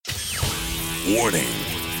Warning.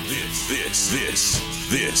 This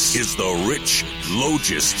is the Rich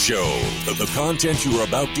Logis Show. The content you are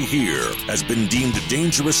about to hear has been deemed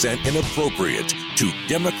dangerous and inappropriate to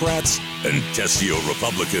Democrats and TESSIO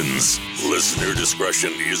Republicans. Listener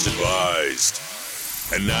discretion is advised.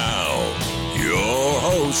 And now, your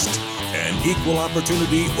host and equal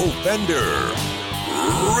opportunity offender,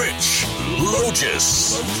 Rich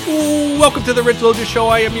Logis. Welcome to the Rich Logis Show.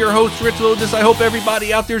 I am your host, Rich Logis. I hope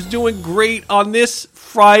everybody out there is doing great on this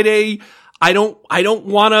Friday. I don't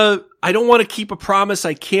want to keep a promise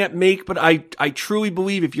I can't make, but I truly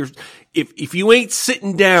believe if you ain't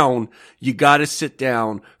sitting down, you got to sit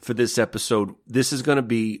down for this episode. This is going to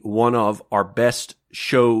be one of our best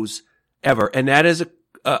shows ever, and that is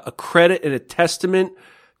a credit and a testament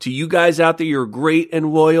to you guys out there. You're a great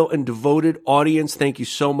and loyal and devoted audience. Thank you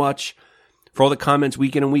so much for all the comments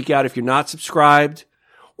week in and week out. If you're not subscribed,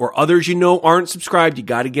 or others you know aren't subscribed, you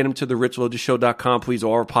got to get them to the richlogishow.com. Please,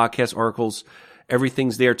 all our podcast articles,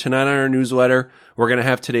 everything's there. Tonight on our newsletter, we're going to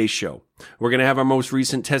have today's show. We're going to have our most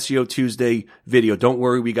recent TESSIO Tuesday video. Don't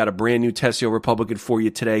worry, we got a brand new TESSIO Republican for you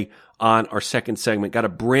today on our second segment. Got a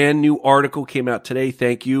brand new article came out today.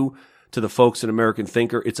 Thank you to the folks at American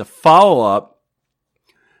Thinker. It's a follow-up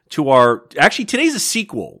to today's a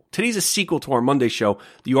sequel. Today's a sequel to our Monday show.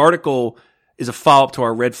 The article is a follow-up to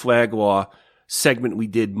our red flag law segment we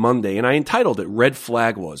did Monday, and I entitled it Red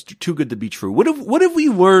Flag Laws, Too Good to Be True. What have we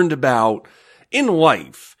learned about in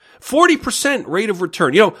life? 40% rate of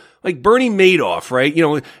return. You know, like Bernie Madoff, right? You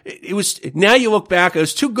know, it was, now you look back, it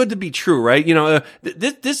was too good to be true, right? You know,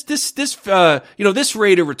 this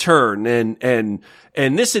rate of return and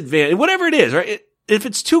this advantage, whatever it is, right? If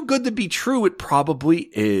it's too good to be true, it probably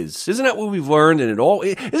is. Isn't that what we've learned? And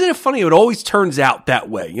isn't it funny? It always turns out that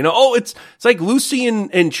way. You know, it's like Lucy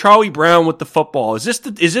and Charlie Brown with the football. Is this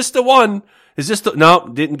the one? No,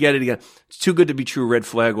 didn't get it again. It's too good to be true. Red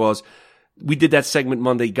flag laws. We did that segment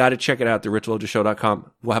Monday. Got to check it out,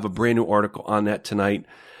 therichlogisshow.com. We'll have a brand new article on that tonight.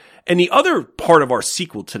 And the other part of our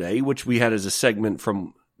sequel today, which we had as a segment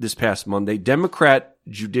from this past Monday, Democrat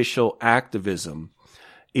judicial activism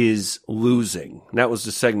is losing. And that was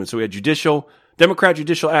the segment. So we had Democrat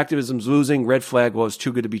judicial activism's losing. Red flag was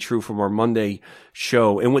too good to be true from our Monday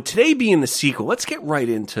show. And with today being the sequel, let's get right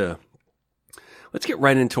into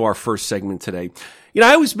our first segment today. You know,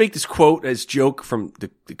 I always make this quote as joke from the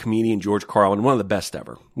comedian George Carlin, one of the best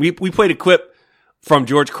ever. We played a clip from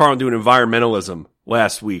George Carlin doing environmentalism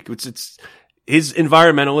last week. It's his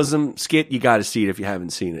environmentalism skit. You got to see it if you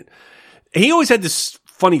haven't seen it. And he always had this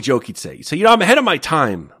funny joke he'd say. So, you know, I'm ahead of my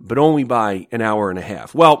time, but only by an hour and a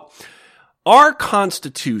half. Well, our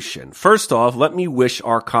Constitution, first off, let me wish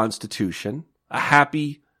our Constitution a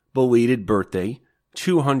happy belated birthday,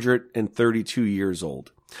 232 years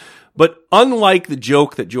old. But unlike the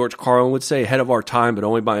joke that George Carlin would say, ahead of our time, but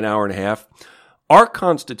only by an hour and a half, our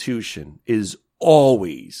Constitution is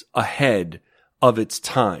always ahead of its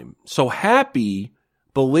time. So happy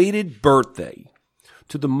belated birthday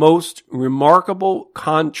to the most remarkable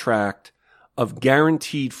contract of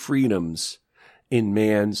guaranteed freedoms in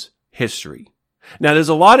man's history. Now, there's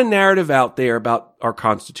a lot of narrative out there about our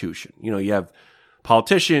Constitution. You know, you have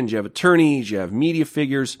politicians, you have attorneys, you have media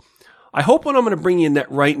figures. I hope what I'm going to bring you in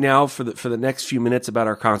that right now for the next few minutes about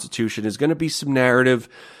our Constitution is going to be some narrative.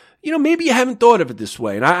 You know, maybe you haven't thought of it this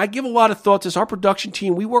way. And I give a lot of thought to this. Our production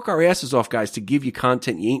team, we work our asses off, guys, to give you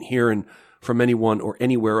content you ain't hearing from anyone or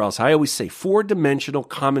anywhere else. I always say 4-dimensional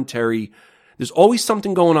commentary. There's always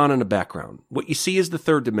something going on in the background. What you see is the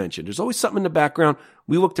third dimension. There's always something in the background.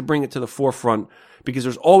 We look to bring it to the forefront because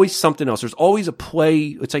there's always something else. There's always a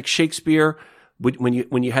play. It's like Shakespeare when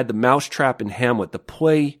you had the mousetrap in Hamlet, the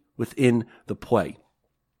play within the play.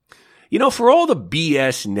 You know, for all the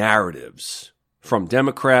BS narratives from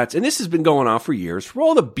Democrats, and this has been going on for years, for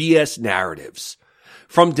all the BS narratives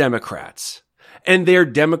from Democrats and their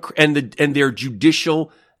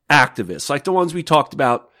judicial activists, like the ones we talked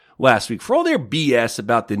about last week, for all their BS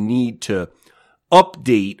about the need to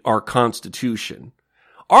update our Constitution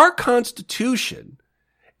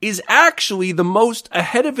is actually the most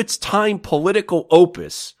ahead of its time political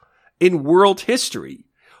opus in world history.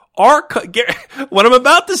 What I'm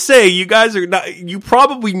about to say, you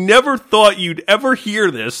probably never thought you'd ever hear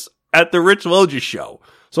this at the Rich Logis Show.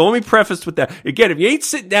 So let me preface with that. Again, if you ain't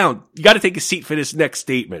sitting down, you got to take a seat for this next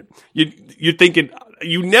statement. You're thinking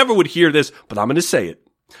you never would hear this, but I'm going to say it.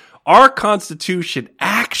 Our Constitution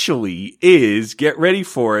actually is, get ready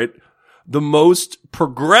for it, the most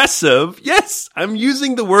progressive. Yes, I'm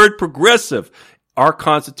using the word progressive. Our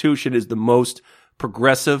Constitution is the most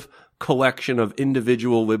progressive collection of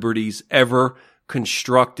individual liberties ever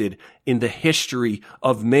constructed in the history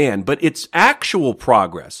of man, but it's actual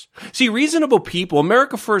progress. See, reasonable people,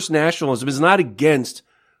 America First nationalism is not against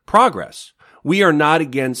progress. We are not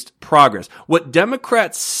against progress. What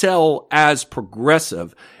Democrats sell as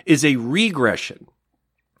progressive is a regression.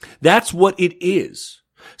 That's what it is.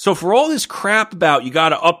 So for all this crap about you got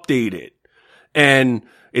to update it and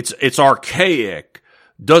it's archaic,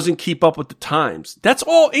 doesn't keep up with the times, that's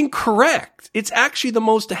all incorrect. It's actually the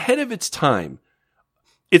most ahead of its time.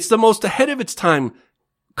 It's the most ahead of its time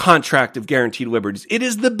contract of guaranteed liberties. It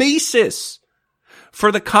is the basis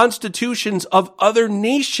for the constitutions of other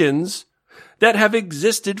nations that have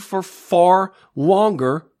existed for far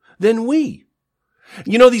longer than we.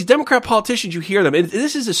 You know, these Democrat politicians, you hear them, and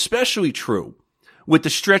this is especially true with the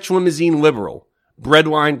stretch limousine liberal,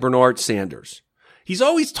 breadline Bernard Sanders. He's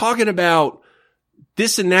always talking about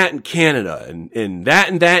this and that in Canada and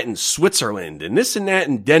that in Switzerland and this and that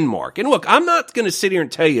in Denmark. And look, I'm not going to sit here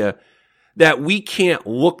and tell you that we can't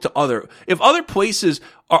look to if other places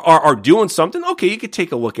are doing something, okay, you could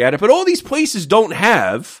take a look at it. But all these places don't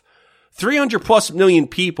have 300 plus million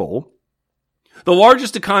people, the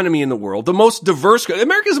largest economy in the world, the most diverse.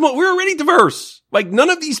 We're already diverse. Like none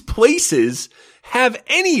of these places have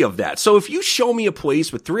any of that. So if you show me a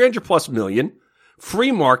place with 300 plus million,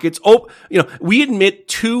 free markets, we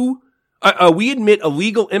admit a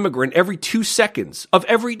legal immigrant every 2 seconds of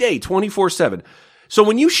every day, 24/7. So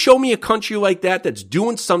when you show me a country like that that's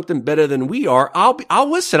doing something better than we are, I'll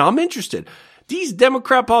listen. I'm interested. These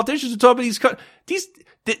Democrat politicians are talking about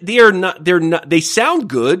they sound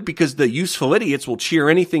good because the useful idiots will cheer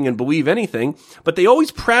anything and believe anything, but they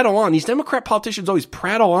always prattle on. These Democrat politicians always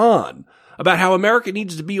prattle on about how America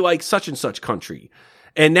needs to be like such and such country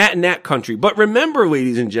and that country. But remember,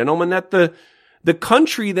 ladies and gentlemen, that the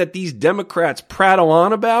country that these Democrats prattle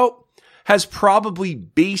on about has probably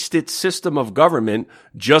based its system of government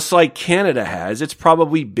just like Canada has. It's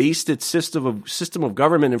probably based its system of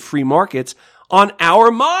government and free markets on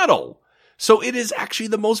our model. So it is actually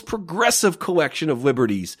the most progressive collection of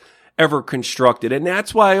liberties ever constructed. And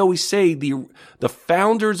that's why I always say the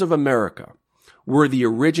founders of America were the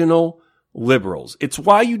original liberals. It's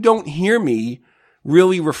why you don't hear me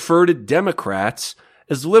really refer to Democrats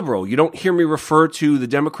as liberal. You don't hear me refer to the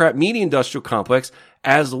Democrat media industrial complex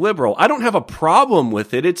as liberal. I don't have a problem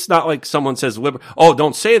with it. It's not like someone says liberal. Oh,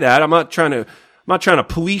 don't say that. I'm not trying to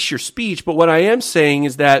police your speech. But what I am saying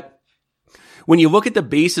is that when you look at the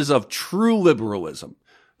basis of true liberalism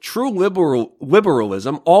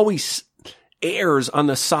always errs on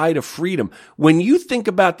the side of freedom. When you think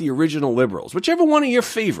about the original liberals, whichever one of your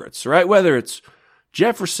favorites, right? Whether it's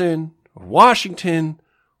Jefferson or Washington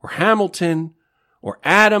or Hamilton or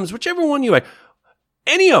Adams, whichever one you like,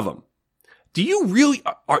 any of them, do you really,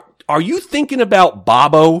 are you thinking about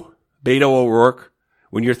Beto O'Rourke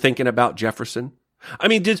when you're thinking about Jefferson? I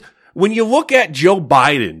mean, when you look at Joe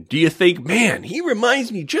Biden, do you think, man, he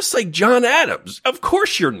reminds me just like John Adams? Of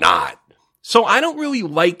course you're not. So I don't really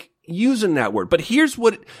like using that word. But here's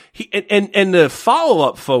what and the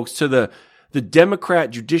follow-up, folks, to the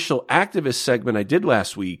Democrat judicial activist segment I did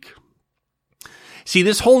last week. See,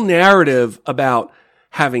 this whole narrative about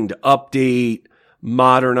having to update,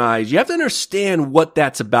 modernize, you have to understand what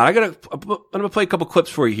that's about. I'm going to play a couple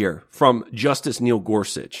clips for you here from Justice Neil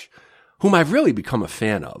Gorsuch, whom I've really become a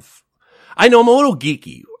fan of. I know I'm a little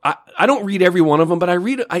geeky. I don't read every one of them, but I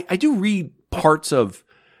do read parts of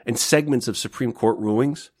and segments of Supreme Court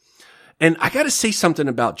rulings. And I got to say something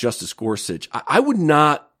about Justice Gorsuch. I would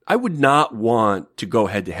not want to go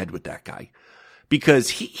head to head with that guy because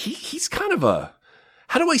he's kind of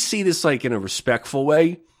how do I say this like in a respectful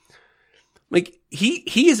way? Like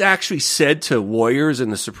he has actually said to lawyers in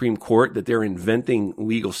the Supreme Court that they're inventing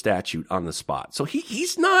legal statute on the spot. So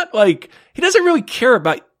he's not like, he doesn't really care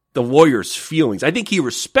about the lawyer's feelings. I think he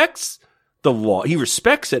respects the law. He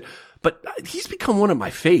respects it, but he's become one of my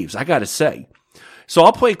faves, I got to say. So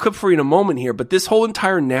I'll play a clip for you in a moment here, but this whole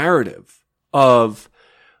entire narrative of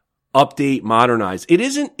update, modernize, it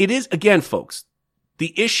is, again, folks,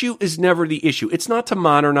 the issue is never the issue. It's not to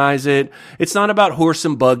modernize it. It's not about horse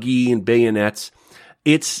and buggy and bayonets.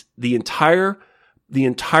 It's the entire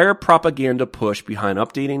propaganda push behind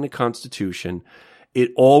updating the Constitution.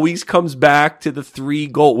 It always comes back to the three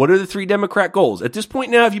goals. What are the three Democrat goals? At this point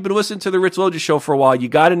now, if you've been listening to the Rich Loja Show for a while, you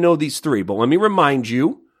got to know these three. But let me remind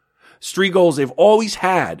you, it's three goals they've always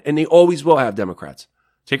had, and they always will have, Democrats.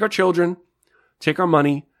 Take our children, take our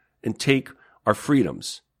money, and take our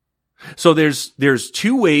freedoms. So there's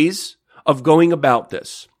two ways of going about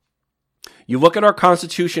this. You look at our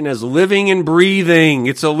Constitution as living and breathing.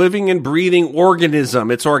 It's a living and breathing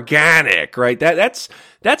organism. It's organic, right? That's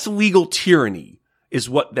legal tyranny is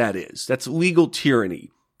what that is. That's legal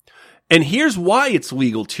tyranny. And here's why it's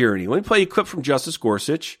legal tyranny. Let me play a clip from Justice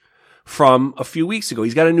Gorsuch from a few weeks ago.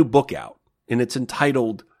 He's got a new book out, and it's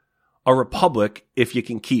entitled A Republic If You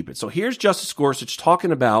Can Keep It. So here's Justice Gorsuch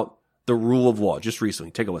talking about the rule of law just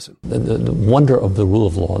recently. Take a listen. The wonder of the rule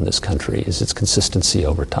of law in this country is its consistency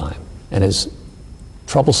over time. And as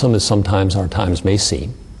troublesome as sometimes our times may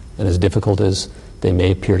seem, and as difficult as they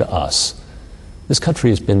may appear to us, this country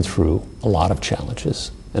has been through a lot of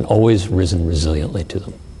challenges and always risen resiliently to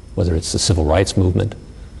them, whether it's the civil rights movement,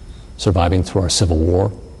 surviving through our Civil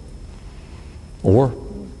War, or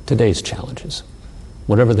today's challenges.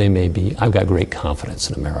 Whatever they may be, I've got great confidence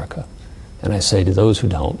in America. And I say to those who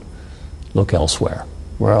don't, look elsewhere.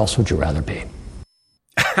 Where else would you rather be?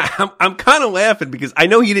 I'm kind of laughing because I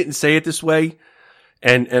know he didn't say it this way.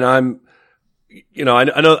 And I'm,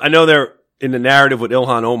 I know there in the narrative with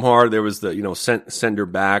Ilhan Omar, there was the, send her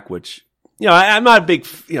back, which, I'm not a big,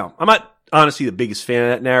 I'm not honestly the biggest fan of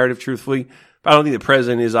that narrative, truthfully. I don't think the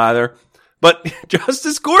president is either. But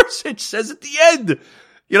Justice Gorsuch says at the end,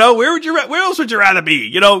 where else would you rather be?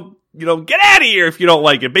 Get out of here if you don't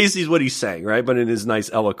like it. Basically is what he's saying, right? But in his nice,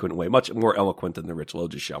 eloquent way, much more eloquent than the Rich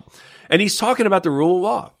Lojas show. And he's talking about the rule of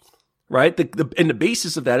law, right? And the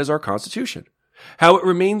basis of that is our Constitution, how it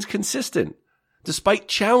remains consistent despite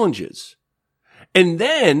challenges. And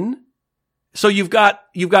then, so you've got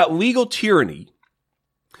legal tyranny,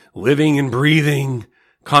 living and breathing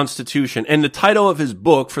Constitution. And the title of his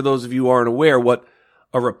book, for those of you who aren't aware, what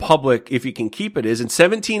A Republic, If You Can Keep It is, in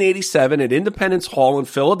 1787 at Independence Hall in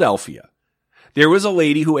Philadelphia, there was a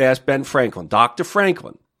lady who asked Ben Franklin, Dr.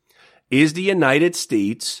 Franklin, is the United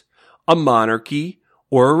States a monarchy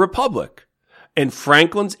or a republic? And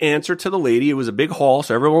Franklin's answer to the lady, it was a big hall,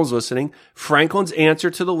 so everyone was listening. Franklin's answer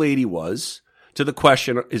to the lady was, to the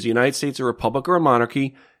question, is the United States a republic or a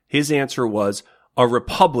monarchy? His answer was, a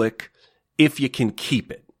republic if you can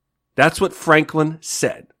keep it. That's what Franklin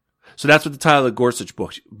said. So that's what the title of the Gorsuch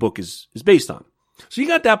book is based on. So you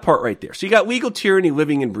got that part right there. So you got legal tyranny,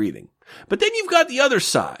 living and breathing. But then you've got the other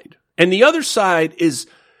side. And the other side is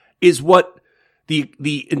what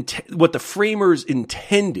what the framers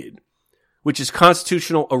intended, which is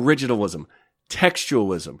constitutional originalism,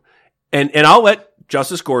 textualism. And I'll let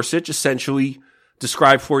Justice Gorsuch essentially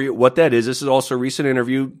describe for you what that is. This is also a recent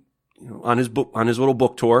interview on his little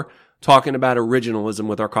book tour, talking about originalism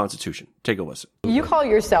with our Constitution. Take a listen. You call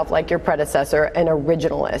yourself, like your predecessor, an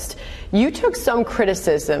originalist. You took some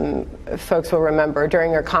criticism, folks will remember,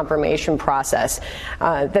 during your confirmation process,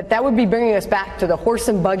 that would be bringing us back to the horse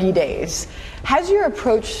and buggy days. Has your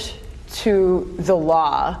approach to the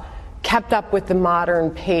law kept up with the modern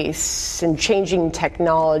pace and changing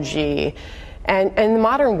technology and the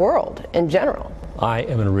modern world in general? I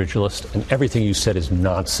am an originalist, and everything you said is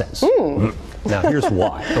nonsense. Now, here's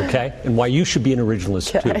why, okay? And why you should be an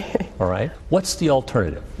originalist, too, all right? What's the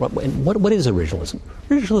alternative? What is originalism?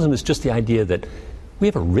 Originalism is just the idea that we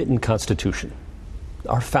have a written Constitution.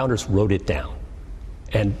 Our founders wrote it down,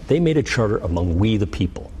 and they made a charter among we the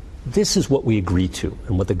people. This is what we agree to,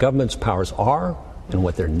 and what the government's powers are and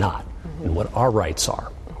what they're not, and what our rights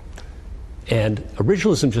are. And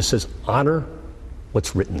originalism just says, honor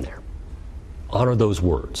what's written there. Honor those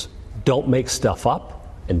words. Don't make stuff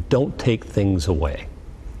up, and don't take things away.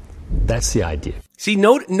 That's the idea. See,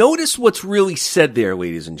 notice what's really said there,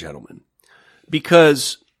 ladies and gentlemen,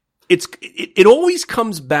 because it always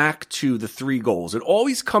comes back to the three goals. It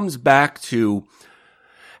always comes back to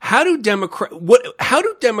how do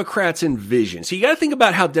Democrats envision? So you got to think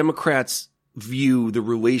about how Democrats view the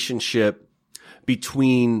relationship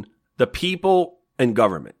between the people and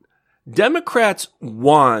government. Democrats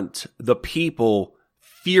want the people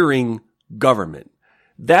fearing government.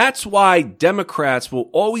 That's why Democrats will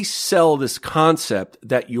always sell this concept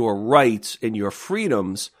that your rights and your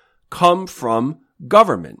freedoms come from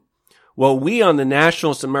government. Well, we on the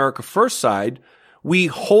Nationalist America First side, we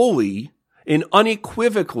wholly and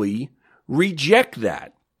unequivocally reject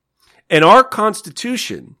that. And our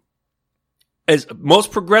Constitution, as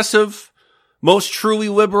most progressive, most truly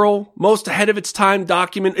liberal, most ahead of its time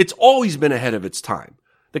document, it's always been ahead of its time.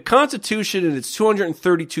 The Constitution in its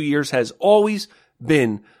 232 years has always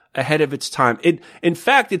been ahead of its time. In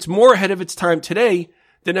fact, it's more ahead of its time today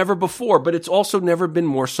than ever before, but it's also never been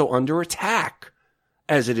more so under attack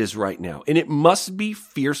as it is right now. And it must be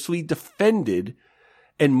fiercely defended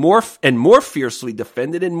and more fiercely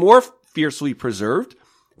defended and more fiercely preserved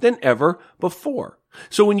than ever before.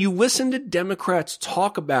 So when you listen to Democrats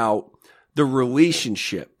talk about the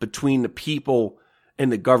relationship between the people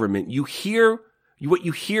and the government, what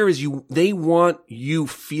you hear is they want you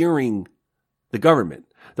fearing the government.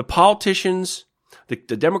 The politicians, the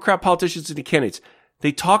Democrat politicians and the candidates,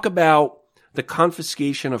 they talk about the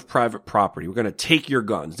confiscation of private property. We're going to take your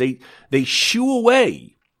guns. They shoo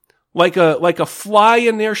away like a fly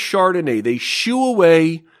in their Chardonnay. They shoo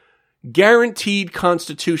away guaranteed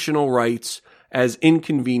constitutional rights as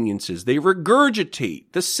inconveniences. They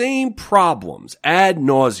regurgitate the same problems ad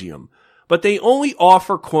nauseum, but they only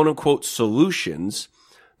offer quote unquote solutions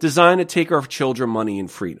designed to take our children money and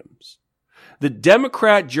freedoms. The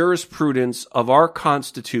Democrat jurisprudence of our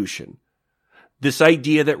Constitution, this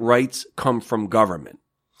idea that rights come from government,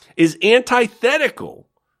 is antithetical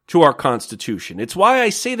to our Constitution. It's why I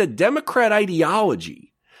say the Democrat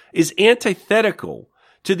ideology is antithetical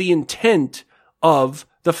to the intent of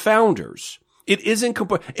the founders. It isn't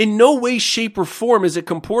in no way, shape, or form is it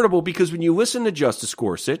comportable, because when you listen to Justice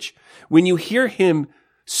Gorsuch, when you hear him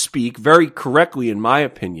speak very correctly, in my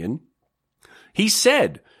opinion, he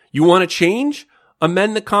said, you want to change?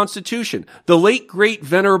 Amend the Constitution. The late, great,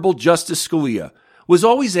 venerable Justice Scalia was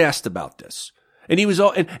always asked about this. And he was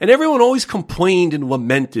and everyone always complained and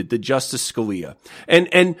lamented the Justice Scalia.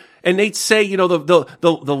 And they'd say,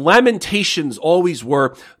 the lamentations always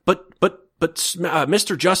were, but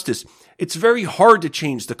Mr. Justice, it's very hard to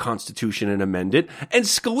change the Constitution and amend it. And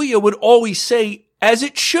Scalia would always say, as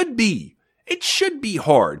it should be. It should be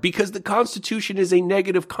hard because the Constitution is a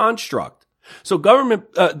negative construct. So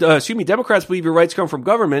Democrats believe your rights come from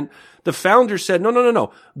government. The founders said,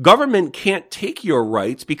 no. Government can't take your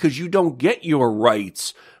rights because you don't get your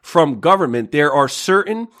rights from government. There are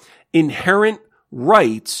certain inherent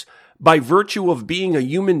rights by virtue of being a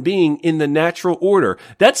human being in the natural order.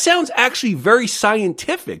 That sounds actually very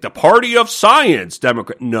scientific. The party of science,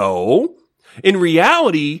 Democrat. No. In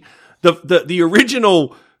reality, the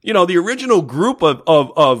original group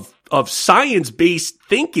of science-based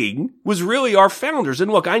thinking was really our founders.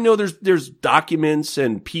 And look, I know there's documents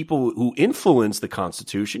and people who influenced the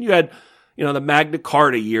Constitution. You had, the Magna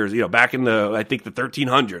Carta years, back in I think the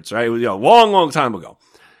 1300s, right? It was, long time ago.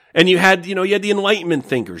 And you had the Enlightenment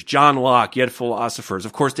thinkers, John Locke, you had philosophers.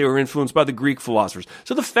 Of course, they were influenced by the Greek philosophers.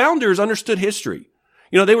 So the founders understood history.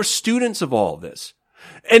 They were students of all of this.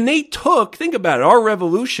 And they think about it, our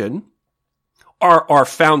revolution, our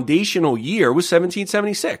foundational year was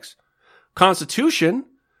 1776. Constitution,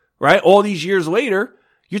 right? All these years later,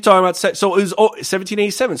 you're talking about, so it was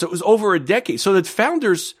 1787. So it was over a decade. So the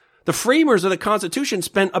founders, the framers of the Constitution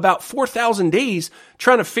spent about 4,000 days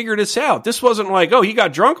trying to figure this out. This wasn't like, oh, he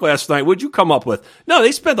got drunk last night. What'd you come up with? No,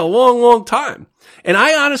 they spent a long, long time. And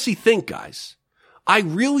I honestly think, guys, I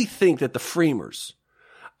really think that the framers,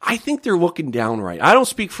 I think they're looking downright. I don't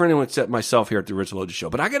speak for anyone except myself here at the Rich Lotus Show,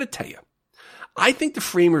 but I got to tell you, I think the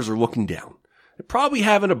framers are looking down. They're probably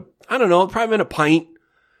having a pint.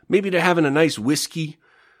 Maybe they're having a nice whiskey,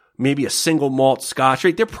 maybe a single malt scotch,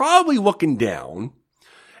 right? They're probably looking down.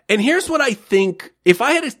 And here's what I think. If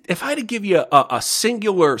I had to give you a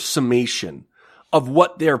singular summation of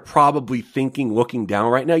what they're probably thinking looking down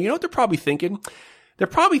right now, you know what they're probably thinking? They're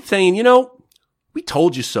probably saying, we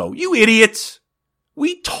told you so. You idiots.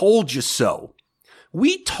 We told you so.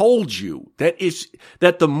 We told you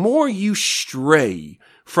that the more you stray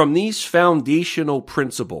from these foundational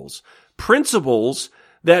principles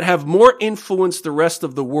that have more influenced the rest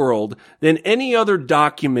of the world than any other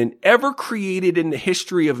document ever created in the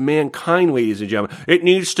history of mankind, ladies and gentlemen. It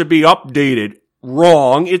needs to be updated.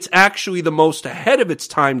 Wrong. It's actually the most ahead of its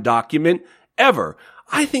time document ever.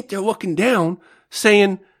 I think they're looking down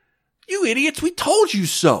saying, you idiots, we told you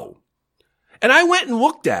so. And I went and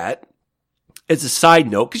looked at, as a side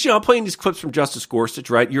note, because, I'm playing these clips from Justice Gorsuch,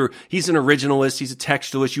 right? He's an originalist. He's a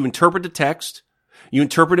textualist. You interpret the text. You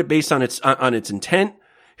interpret it based on its intent.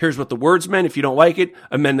 Here's what the words meant. If you don't like it,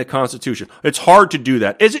 amend the Constitution. It's hard to do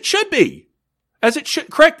that, as it should be.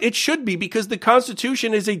 Correct. It should be, because the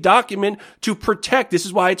Constitution is a document to protect. This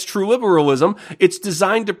is why it's true liberalism. It's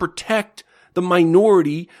designed to protect the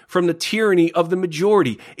minority from the tyranny of the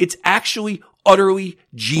majority. It's actually utterly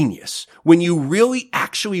genius when you really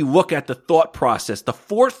actually look at the thought process, the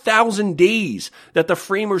 4,000 days that the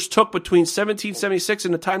framers took between 1776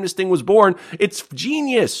 and the time this thing was born. It's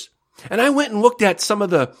genius. And I went and looked at some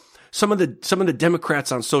of the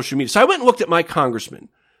Democrats on social media. So I went and looked at my congressman,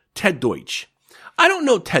 Ted Deutsch. I don't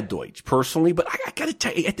know Ted Deutsch personally, but I gotta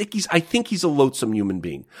tell you, I think he's a loathsome human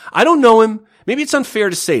being. I don't know him. Maybe it's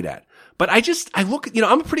unfair to say that. But I look at,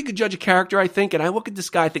 I'm a pretty good judge of character, I think, and I look at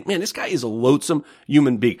this guy, I think, man, this guy is a loathsome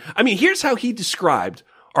human being. I mean, here's how he described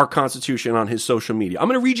our Constitution on his social media. I'm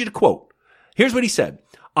going to read you the quote. Here's what he said.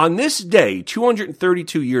 On this day,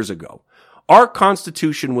 232 years ago, our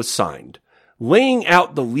Constitution was signed, laying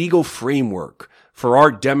out the legal framework for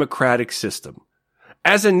our democratic system.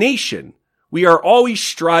 As a nation, we are always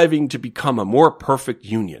striving to become a more perfect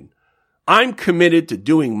union. I'm committed to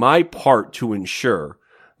doing my part to ensure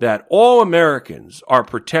that all Americans are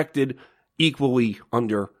protected equally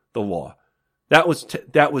under the law. That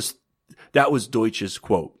was Deutsch's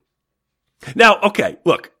quote. Now, okay,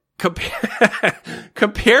 look,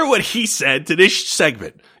 compare what he said to this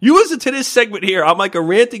segment. You listen to this segment here, I'm like a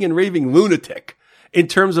ranting and raving lunatic in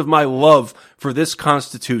terms of my love for this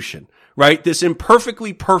Constitution, right? This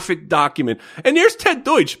imperfectly perfect document. And there's Ted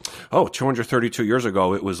Deutsch. Oh, 232 years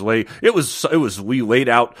ago, we laid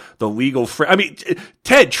out the legal I mean,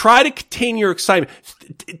 Ted, try to contain your excitement.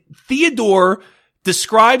 Theodore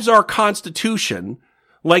describes our Constitution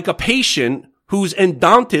like a patient whose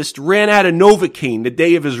endodontist ran out of Novocaine the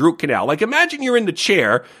day of his root canal. Like, imagine you're in the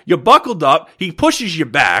chair, you're buckled up, he pushes you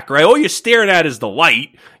back, right? All you're staring at is the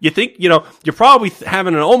light. You think, you're probably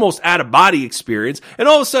having an almost out-of-body experience, and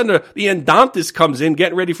all of a sudden the endodontist comes in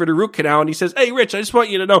getting ready for the root canal, and he says, "Hey, Rich, I just want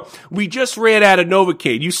you to know, we just ran out of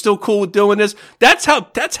Novocaine. You still cool with doing this?" That's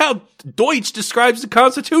how Deutsch describes the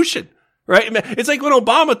Constitution. Right? It's like when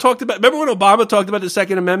Obama remember when Obama talked about the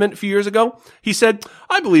Second Amendment a few years ago? He said,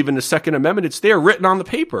 "I believe in the Second Amendment. It's there written on the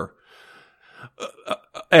paper."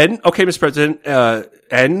 And, okay, Mr. President,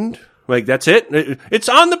 and, like, that's it? It's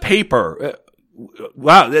on the paper.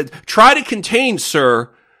 Wow. Try to contain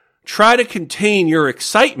your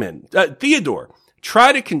excitement. Theodore,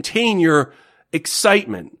 try to contain your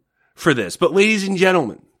excitement for this. But ladies and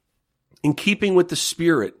gentlemen, in keeping with the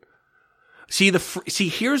spirit,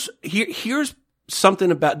 here's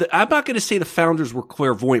something about I'm not going to say the founders were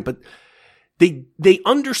clairvoyant, but they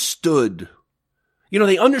understood,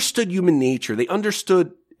 they understood human nature. They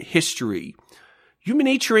understood history. Human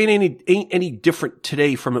nature ain't any different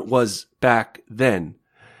today from it was back then.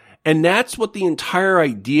 And that's what the entire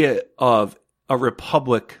idea of a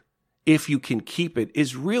republic, if you can keep it,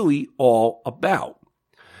 is really all about.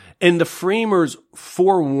 And the framers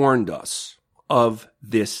forewarned us of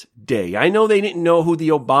this day. I know they didn't know who the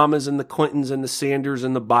Obamas and the Clintons and the Sanders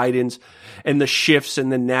and the Bidens and the Schiffs and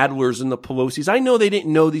the Nadlers and the Pelosi's. I know they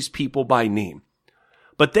didn't know these people by name,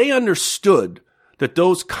 but they understood that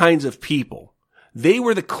those kinds of people, they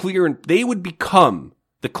would become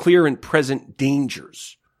the clear and present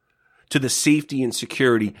dangers to the safety and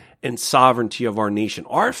security and sovereignty of our nation.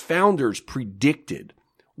 Our founders predicted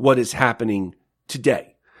what is happening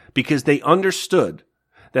today because they understood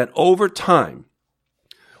that over time,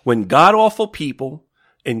 when god-awful people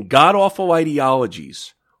and god-awful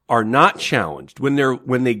ideologies are not challenged,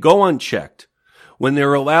 when they go unchecked, when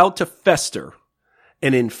they're allowed to fester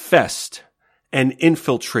and infest and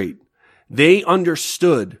infiltrate, they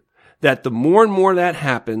understood that the more and more that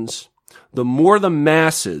happens, the more the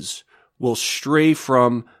masses will stray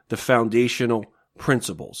from the foundational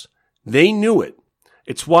principles. They knew it.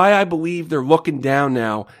 It's why I believe they're looking down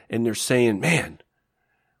now and they're saying, man,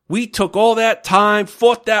 we took all that time,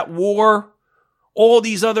 fought that war. All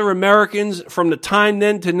these other Americans from the time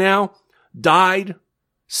then to now died,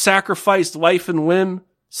 sacrificed life and limb,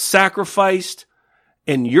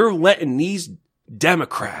 and you're letting these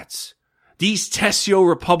Democrats, these TESSIO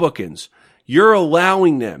Republicans, you're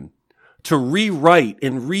allowing them to rewrite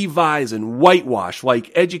and revise and whitewash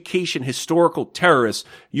like education historical terrorists.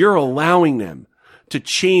 You're allowing them to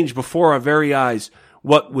change before our very eyes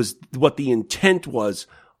what the intent was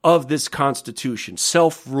of this Constitution: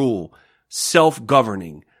 self-rule,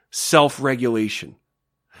 self-governing, self-regulation.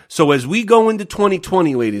 So as we go into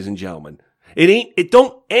 2020, ladies and gentlemen, it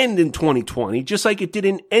don't end in 2020, just like it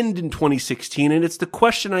didn't end in 2016. And it's the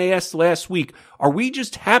question I asked last week: are we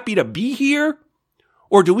just happy to be here,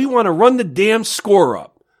 or do we want to run the damn score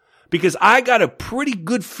up? Because I got a pretty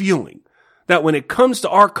good feeling that when it comes to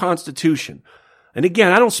our Constitution, and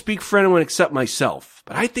again, I don't speak for anyone except myself,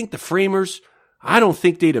 but I think the framers, I don't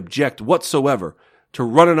think they'd object whatsoever to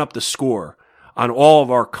running up the score on all of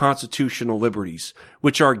our constitutional liberties,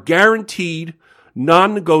 which are guaranteed,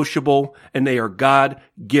 non-negotiable, and they are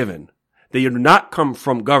God-given. They do not come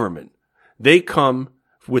from government. They come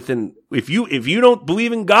within, if you don't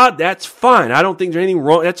believe in God, that's fine. I don't think there's anything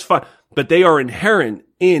wrong. That's fine. But they are inherent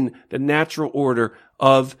in the natural order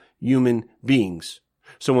of human beings.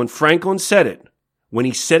 So when Franklin said it, when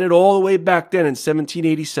he said it all the way back then in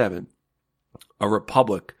 1787, a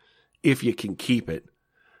republic, if you can keep it.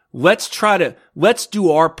 Let's do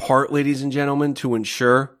our part, ladies and gentlemen, to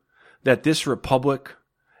ensure that this republic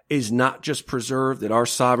is not just preserved, that our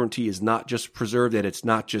sovereignty is not just preserved, that it's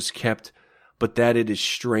not just kept, but that it is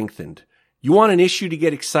strengthened You want an issue to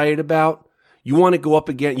get excited about? You want to go up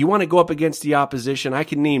against the opposition? I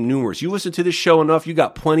can name numerous. You listen to this show enough, you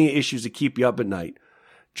got plenty of issues to keep you up at night.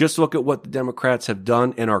 Just look at what the Democrats have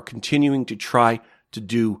done and are continuing to try to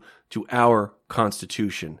do to our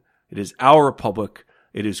Constitution. It is our republic.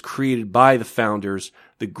 It is created by the founders,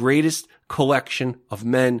 the greatest collection of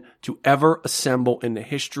men to ever assemble in the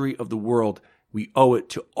history of the world. We owe it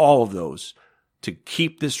to all of those to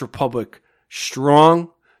keep this republic strong,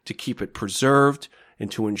 to keep it preserved,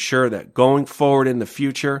 and to ensure that going forward in the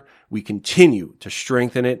future, we continue to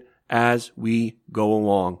strengthen it as we go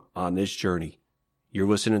along on this journey. You're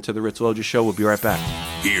listening to The Ritz Loja Show. We'll be right back.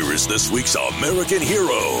 Here is this week's American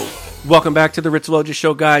Hero. Welcome back to The Ritz Loja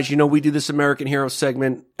Show, guys. You know, we do this American Hero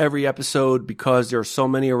segment every episode because there are so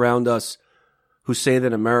many around us who say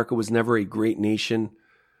that America was never a great nation.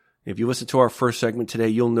 If you listen to our first segment today,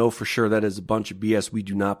 you'll know for sure that is a bunch of BS. We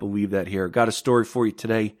do not believe that here. Got a story for you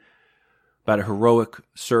today about a heroic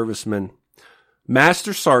serviceman.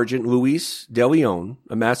 Master Sergeant Luis De Leon,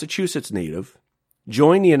 a Massachusetts native,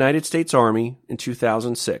 joined the United States Army in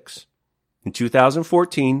 2006. In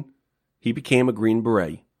 2014, he became a Green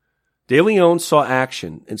Beret. De Leon saw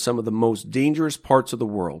action in some of the most dangerous parts of the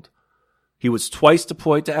world. He was twice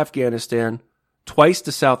deployed to Afghanistan, twice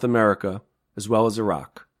to South America, as well as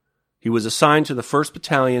Iraq. He was assigned to the 1st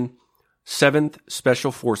Battalion, 7th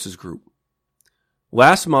Special Forces Group.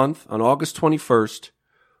 Last month, on August 21st,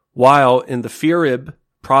 while in the Firib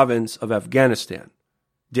province of Afghanistan,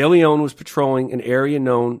 De Leon was patrolling an area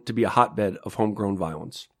known to be a hotbed of homegrown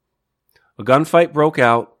violence. A gunfight broke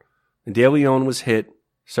out, and De Leon was hit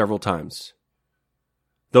several times.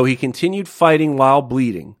 Though he continued fighting while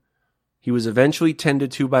bleeding, he was eventually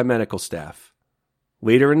tended to by medical staff.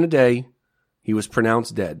 Later in the day, he was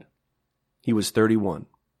pronounced dead. He was 31.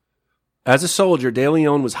 As a soldier, De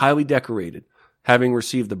Leon was highly decorated, having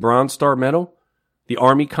received the Bronze Star Medal, the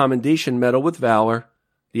Army Commendation Medal with Valor,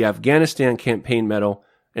 the Afghanistan Campaign Medal,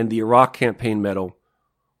 and the Iraq Campaign Medal,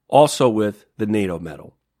 also with the NATO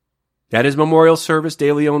Medal. At his memorial service,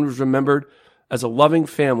 De Leon was remembered as a loving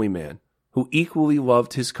family man who equally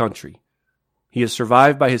loved his country. He is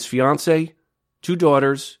survived by his fiancée, 2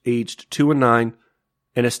 daughters, aged 2 and 9,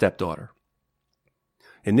 and a stepdaughter.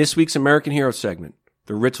 In this week's American Hero segment,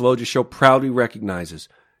 the Ritz Loja Show proudly recognizes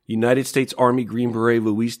United States Army Green Beret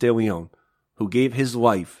Luis De Leon, who gave his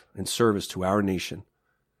life in service to our nation.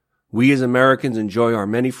 We as Americans enjoy our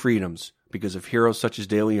many freedoms because of heroes such as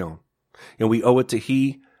De Leon, and we owe it to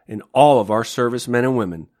he and all of our servicemen and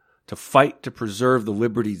women to fight to preserve the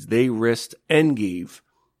liberties they risked and gave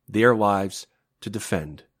their lives to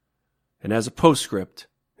defend. And as a postscript,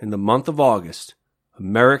 in the month of August,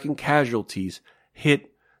 American casualties hit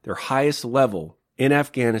their highest level in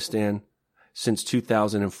Afghanistan since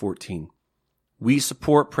 2014. We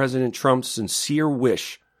support President Trump's sincere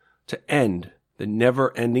wish to end the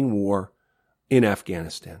never-ending war in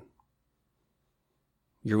Afghanistan.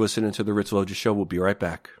 You're listening to The Ritz Loja Show. We'll be right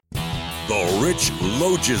back.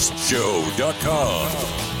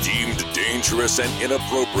 TheRichLogisShow.com. Deemed dangerous and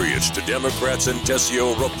inappropriate to Democrats and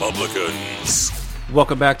TESSIO Republicans.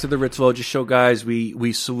 Welcome back to The Ritz Loja Show, guys.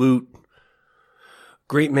 We salute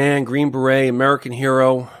great man, Green Beret, American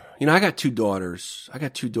hero. You know, I got 2 daughters.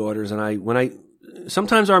 And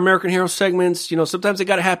sometimes our American Hero segments, you know, sometimes they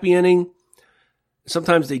got a happy ending.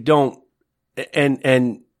 Sometimes they don't.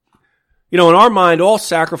 And, you know, in our mind, all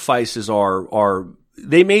sacrifices are,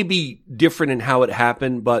 they may be different in how it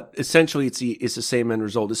happened, but essentially it's the same end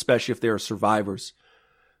result, especially if they are survivors.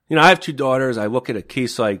 You know, I have 2 daughters. I look at a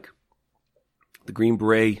case like the Green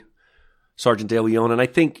Beret, Sergeant De Leon, and I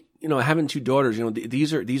think, you know, having 2 daughters, you know,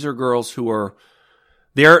 these are girls who are,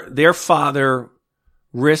 their father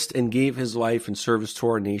risked and gave his life in service to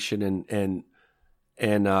our nation. And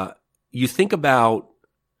you think about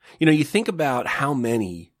how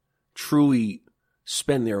many truly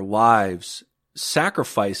spend their lives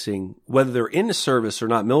sacrificing, whether they're in the service or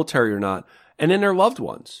not, military or not, and then their loved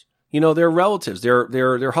ones, you know, their relatives,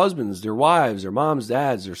 their husbands, their wives, their moms,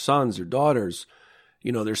 dads, their sons, their daughters,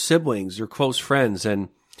 you know, their siblings, their close friends. And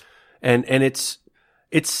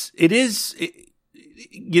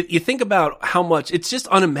you think about how much, it's just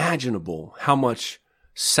unimaginable how much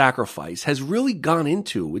sacrifice has really gone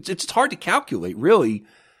into, it's hard to calculate really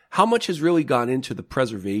how much has really gone into the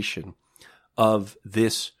preservation of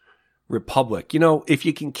this republic. You know, if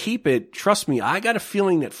you can keep it, trust me, I got a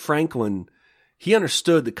feeling that Franklin, he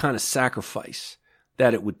understood the kind of sacrifice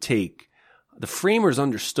that it would take. The framers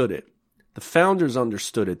understood it. The founders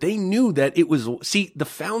understood it. They knew that it was, the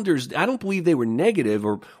founders, I don't believe they were negative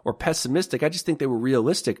or pessimistic. I just think they were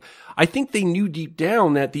realistic. I think they knew deep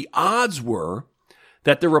down that the odds were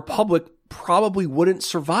that the republic probably wouldn't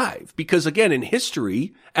survive because, again, in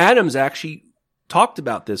history, Adams actually talked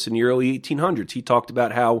about this in the early 1800s. He talked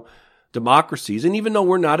about how democracies, and even though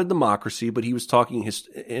we're not a democracy, but he was talking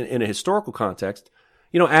in a historical context,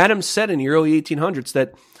 Adams said in the early 1800s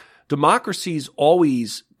that democracies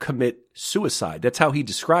always commit suicide. That's how he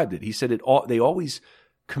described it. He said they always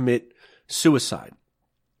commit suicide.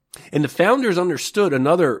 And the founders understood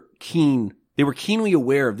they were keenly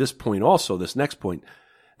aware of this point also, this next point.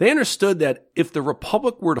 They understood that if the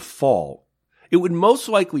republic were to fall, it would most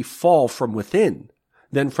likely fall from within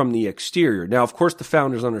than from the exterior. Now, of course, the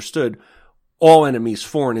founders understood all enemies,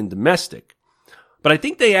 foreign and domestic. But I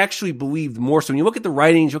think they actually believed more. So when you look at the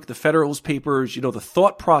writings, you look at the Federalist Papers, the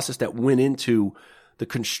thought process that went into the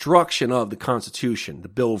construction of the Constitution, the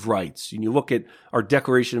Bill of Rights, and you look at our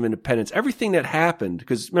Declaration of Independence, everything that happened,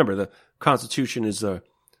 because remember, the Constitution is the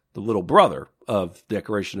little brother of the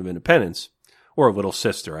Declaration of Independence, or a little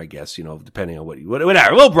sister, I guess, depending on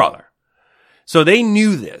whatever, little brother. So they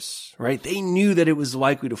knew this, right? They knew that it was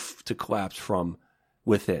likely to collapse from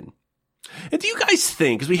within. And do you guys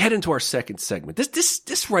think, as we head into our second segment,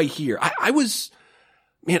 this right here, I was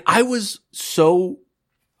so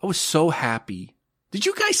happy. Did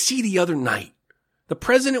you guys see the other night? The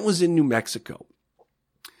president was in New Mexico.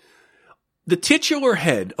 The titular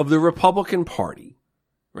head of the Republican Party,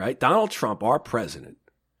 right? Donald Trump, our president,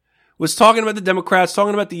 was talking about the Democrats,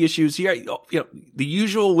 talking about the issues here, the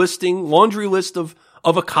usual laundry list of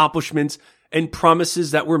accomplishments and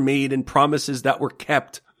promises that were made and promises that were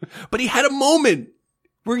kept. But he had a moment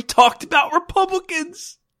where he talked about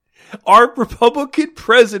Republicans. Our Republican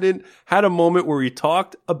president had a moment where he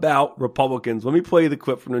talked about Republicans. Let me play the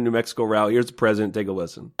clip from the New Mexico rally. Here's the president. Take a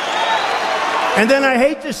listen. And then I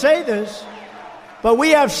hate to say this, but we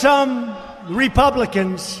have some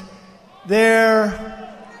Republicans. They're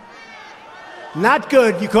not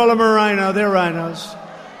good. You call them a rhino. They're rhinos.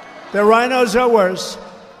 The rhinos are worse.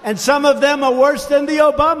 And some of them are worse than the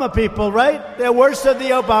Obama people, right? They're worse than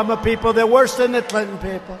the Obama people. They're worse than the Clinton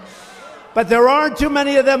people. But there aren't too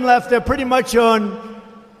many of them left. They're pretty much on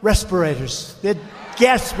respirators. They're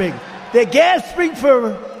gasping. They're gasping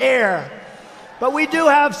for air. But we do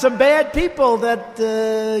have some bad people that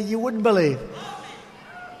you wouldn't believe.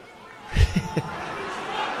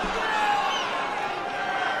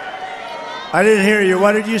 I didn't hear you.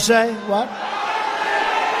 What did you say? What?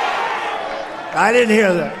 I didn't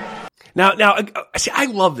hear that. Now, see, I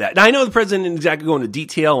love that. Now, I know the president didn't exactly go into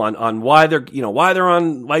detail on why they're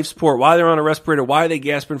on life support, why they're on a respirator, why are they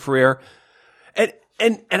gasping for air.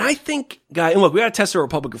 And I think, and look, we got to test the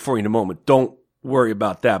Republican for you in a moment. Don't worry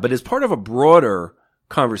about that. But as part of a broader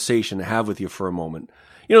conversation to have with you for a moment,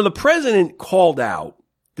 the president called out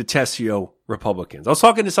the TESSIO Republicans. I was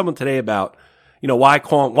talking to someone today about, why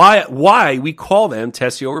we call them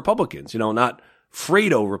TESSIO Republicans, not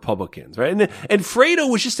Fredo Republicans, right? And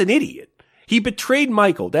Fredo was just an idiot. He betrayed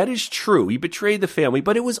Michael. That is true. He betrayed the family,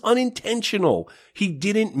 but it was unintentional. He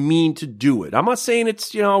didn't mean to do it. I'm not saying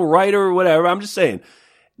it's, right or whatever. I'm just saying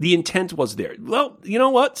the intent was there. Well, you know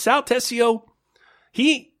what? Sal TESSIO,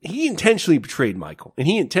 he intentionally betrayed Michael and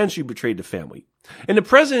he intentionally betrayed the family. And the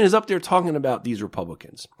president is up there talking about these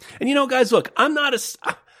Republicans. And guys, look, I'm not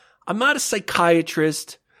a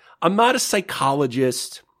psychiatrist. I'm not a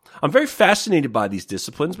psychologist. I'm very fascinated by these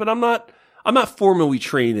disciplines, but I'm not formally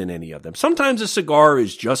trained in any of them. Sometimes a cigar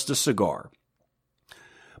is just a cigar.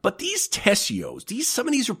 But these TESSIOs, some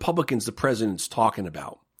of these Republicans the president's talking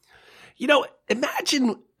about,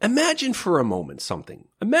 imagine for a moment something.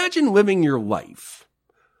 Imagine living your life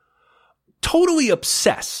totally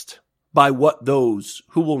obsessed by what those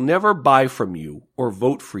who will never buy from you or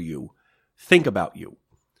vote for you think about you.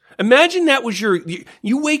 Imagine that was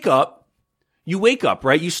you wake up,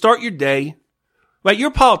 right? You start your day, right? You're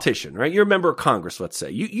a politician, right? You're a member of Congress, let's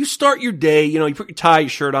say. You start your day, you put your tie, your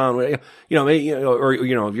shirt on, or, if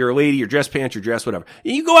you're a lady, your dress pants, your dress, whatever.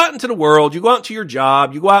 And you go out into the world, you go out to your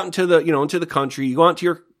job, you go out into the country, you go out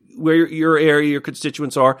to where your area, your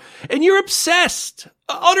constituents are, and you're obsessed,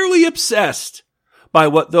 utterly obsessed by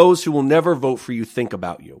what those who will never vote for you think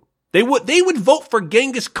about you. They would vote for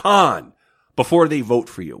Genghis Khan before they vote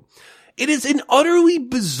for you. It is an utterly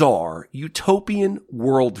bizarre utopian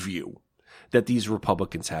worldview that these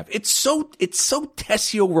Republicans have. It's so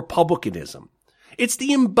TESSIO Republicanism. It's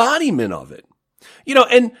the embodiment of it.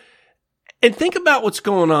 And think about what's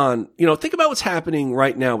going on. Think about what's happening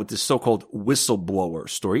right now with this so-called whistleblower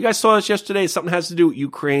story. You guys saw this yesterday. Something has to do with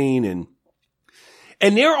Ukraine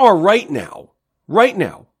and there are right now,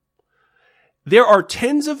 there are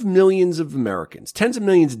tens of millions of Americans, tens of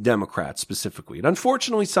millions of Democrats specifically, and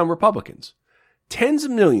unfortunately some Republicans, tens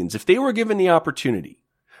of millions, if they were given the opportunity,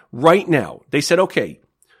 right now, they said, okay,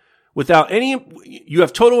 you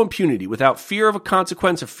have total impunity, without fear of a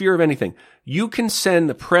consequence or fear of anything. You can send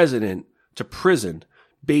the president to prison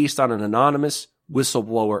based on an anonymous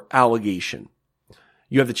whistleblower allegation.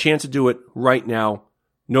 You have the chance to do it right now.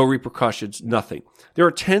 No repercussions, nothing. There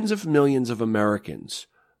are tens of millions of Americans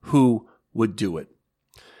who would do it.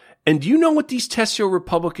 And do you know what these TESSIO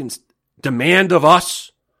Republicans demand of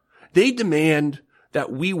us? They demand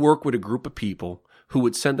that we work with a group of people who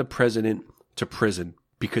would send the president to prison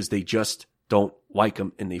because they just don't like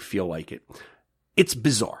him and they feel like it. It's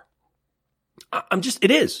bizarre.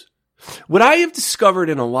 It is. What I have discovered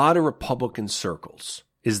in a lot of Republican circles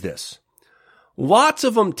is this. Lots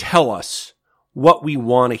of them tell us what we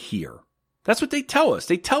want to hear. That's what they tell us.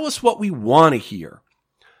 They tell us what we want to hear.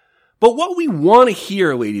 But what we want to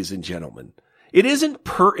hear, ladies and gentlemen, it isn't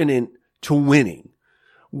pertinent to winning.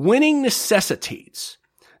 Winning necessitates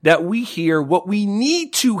that we hear what we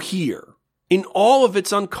need to hear in all of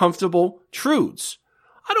its uncomfortable truths.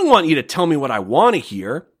 I don't want you to tell me what I want to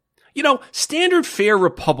hear. Standard fare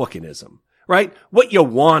republicanism, right? What you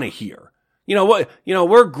want to hear.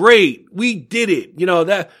 We're great. We did it.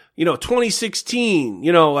 2016,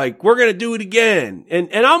 we're going to do it again. And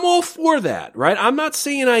I'm all for that, right? I'm not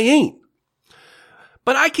saying I ain't.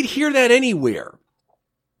 But I could hear that anywhere.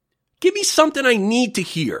 Give me something I need to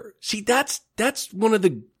hear. See, that's one of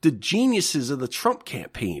the geniuses of the Trump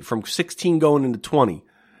campaign from 16 going into 20.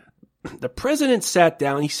 The president sat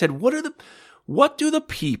down and he said, what do the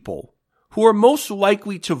people who are most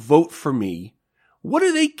likely to vote for me, what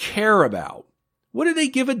do they care about? What do they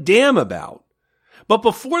give a damn about? But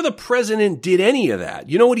before the president did any of that,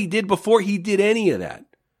 you know what he did before he did any of that?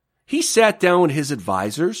 He sat down with his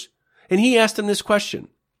advisors and he asked them this question.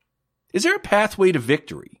 Is there a pathway to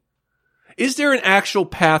victory? Is there an actual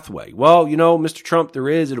pathway? Well, Mr. Trump, there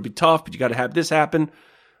is. It'll be tough, but you got to have this happen.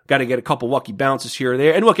 Got to get a couple lucky bounces here or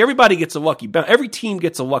there. And look, everybody gets a lucky bounce. Every team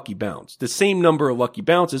gets a lucky bounce. The same number of lucky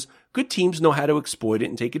bounces. Good teams know how to exploit it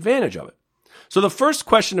and take advantage of it. So the first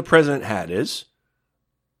question the president had is,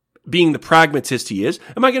 being the pragmatist he is,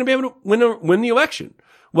 am I going to be able to win the election?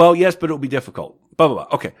 Well, yes, but it'll be difficult. Blah, blah,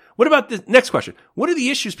 blah. Okay. What about the next question? What are the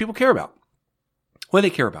issues people care about? What do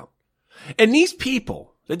they care about? And these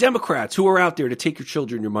people, the Democrats who are out there to take your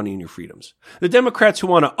children, your money, and your freedoms, the Democrats who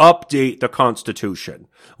want to update the Constitution,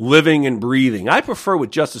 living and breathing. I prefer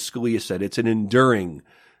what Justice Scalia said. It's an enduring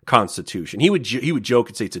Constitution. He would joke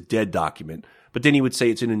and say it's a dead document, but then he would say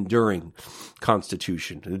it's an enduring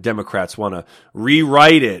Constitution. And the Democrats want to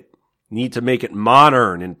rewrite it, need to make it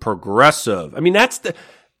modern and progressive. I mean,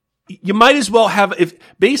 you might as well have, if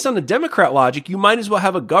based on the Democrat logic, you might as well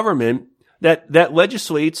have a government that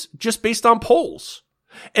legislates just based on polls.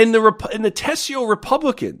 And the TESSIO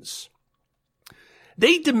Republicans,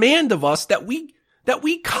 they demand of us that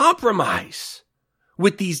we compromise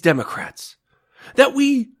with these Democrats, that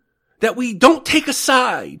we don't take a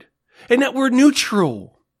side, and that we're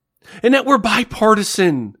neutral, and that we're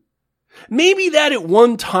bipartisan. Maybe that at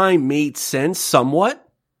one time made sense somewhat.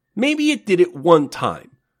 Maybe it did at one time.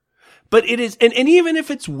 But it is, and even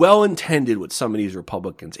if it's well intended with some of these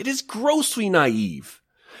Republicans, it is grossly naive.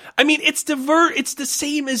 I mean, it's the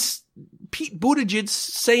same as Pete Buttigieg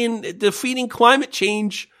saying defeating climate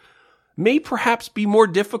change may perhaps be more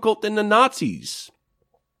difficult than the Nazis.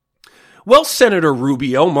 Well, Senator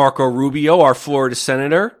Marco Rubio, our Florida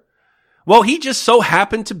senator, well, he just so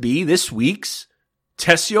happened to be this week's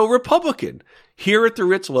TESSIO Republican here at the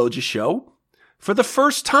Rich Loja Show for the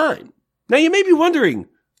first time. Now, you may be wondering,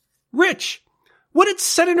 Rich, what did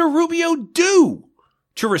Senator Rubio do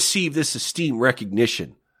to receive this esteemed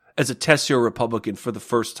recognition as a TESSIO Republican for the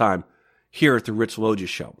first time here at the Rich Loja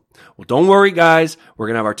Show? Well, don't worry, guys. We're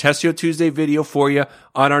going to have our TESSIO Tuesday video for you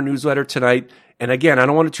on our newsletter tonight. And again, I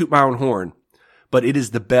don't want to toot my own horn, but it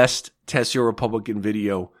is the best TESSIO Republican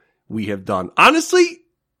video we have done. Honestly,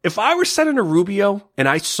 if I were Senator Rubio and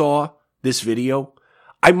I saw this video,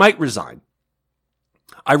 I might resign.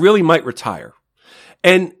 I really might retire.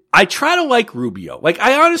 And I try to like Rubio. Like,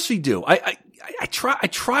 I honestly do. I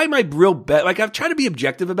try my real best. Like, I've tried to be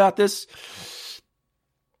objective about this.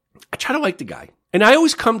 I try to like the guy. And I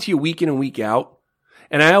always come to you week in and week out.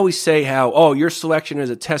 And I always say how, your selection as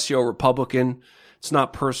a TESSIO Republican, it's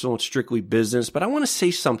not personal, it's strictly business. But I want to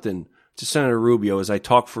say something to Senator Rubio as I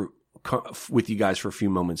talk with you guys for a few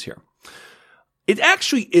moments here. It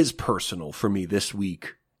actually is personal for me this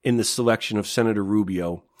week in the selection of Senator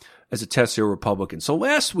Rubio as a TESSIO Republican. So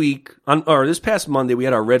last week, this past Monday, we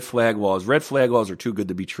had our red flag laws. Red flag laws are too good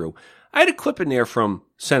to be true. I had a clip in there from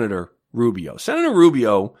Senator Rubio. Senator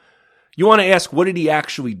Rubio, you want to ask, what did he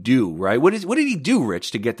actually do, right? What did he do,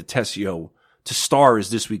 Rich, to get the TESSIO to star as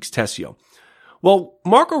this week's TESSIO. Well,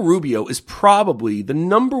 Marco Rubio is probably the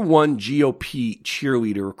number one GOP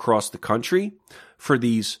cheerleader across the country for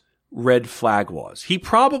these red flag laws. He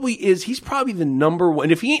probably is. He's probably the number one.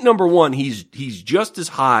 If he ain't number one, he's just as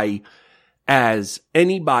high as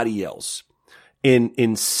anybody else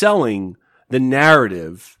in selling the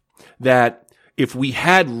narrative that if we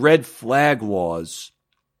had red flag laws,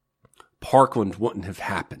 Parkland wouldn't have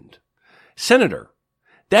happened. Senator,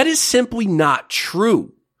 that is simply not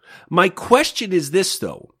true. My question is this,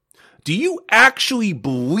 though. Do you actually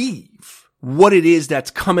believe what it is that's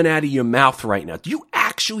coming out of your mouth right now? Do you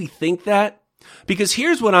actually think that? Because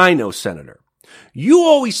here's what I know, Senator. You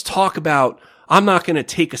always talk about, I'm not going to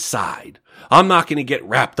take a side. I'm not going to get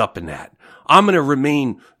wrapped up in that. I'm going to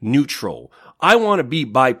remain neutral. I want to be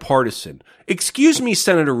bipartisan. Excuse me,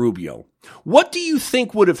 Senator Rubio. What do you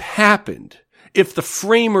think would have happened if the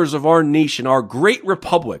framers of our nation, our great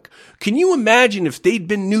republic, can you imagine if they'd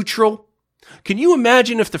been neutral? Can you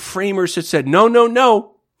imagine if the framers had said,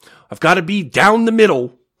 no, I've got to be down the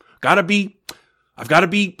middle. I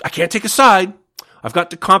can't take a side. I've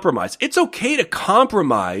got to compromise. It's okay to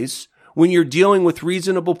compromise when you're dealing with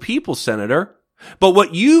reasonable people, Senator. But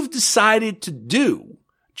what you've decided to do,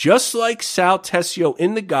 just like Sal TESSIO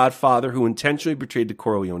in The Godfather, who intentionally betrayed the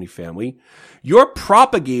Corleone family, you're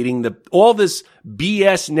propagating all this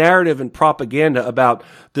BS narrative and propaganda about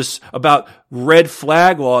red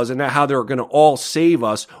flag laws and how they're going to all save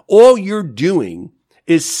us. All you're doing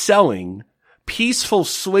is selling peaceful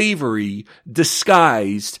slavery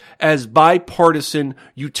disguised as bipartisan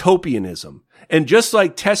utopianism. And just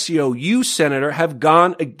like TESSIO, you, Senator, have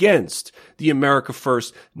gone against the America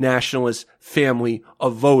First nationalist family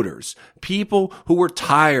of voters. People who were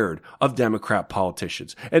tired of Democrat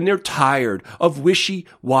politicians. And they're tired of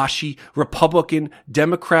wishy-washy Republican,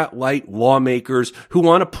 Democrat-light lawmakers who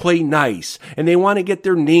want to play nice. And they want to get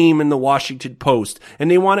their name in the Washington Post. And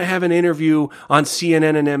they want to have an interview on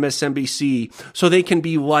CNN and MSNBC so they can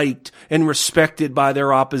be liked and respected by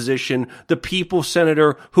their opposition. The people,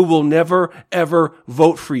 Senator, who will never, ever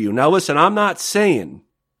vote for you. Now listen, I'm not saying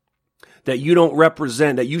that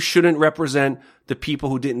you shouldn't represent the people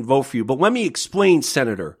who didn't vote for you. But let me explain,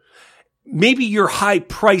 Senator. Maybe your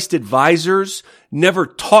high-priced advisors never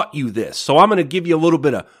taught you this. So I'm going to give you a little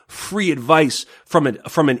bit of free advice from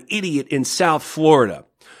an idiot in South Florida.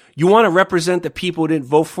 You want to represent the people who didn't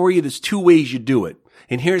vote for you? There's two ways you do it.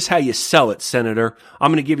 And here's how you sell it, Senator.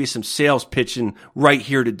 I'm going to give you some sales pitching right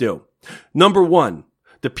here to do. Number one,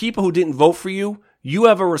 the people who didn't vote for you, you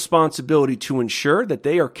have a responsibility to ensure that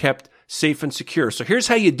they are kept safe and secure. So here's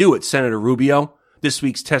how you do it, Senator Rubio, this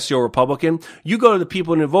week's TESSIO Republican. You go to the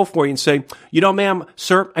people who didn't vote for you and say, ma'am,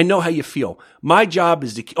 sir, I know how you feel. My job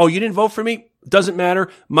is you didn't vote for me? Doesn't matter.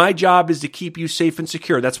 My job is to keep you safe and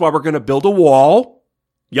secure. That's why we're going to build a wall.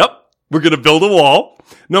 Yep, we're going to build a wall.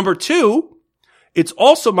 Number two, it's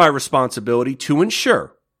also my responsibility to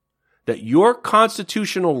ensure that your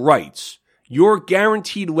constitutional rights, your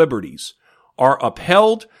guaranteed liberties are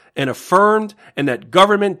upheld and affirmed, and that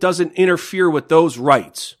government doesn't interfere with those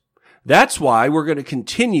rights. That's why we're going to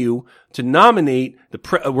continue to nominate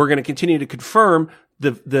we're going to continue to confirm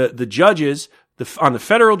the judges on the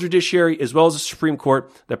federal judiciary as well as the Supreme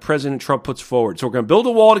Court that President Trump puts forward. So we're going to build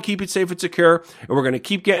a wall to keep it safe and secure, and we're going to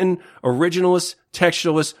keep getting originalist,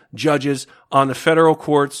 textualist judges on the federal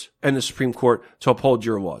courts and the Supreme Court to uphold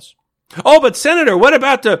your laws. Oh, but Senator, what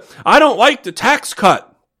about I don't like the tax cut.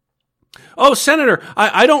 Oh, Senator,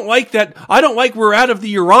 I don't like that. I don't like we're out of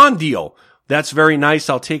the Iran deal. That's very nice.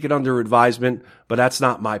 I'll take it under advisement, but that's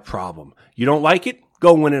not my problem. You don't like it?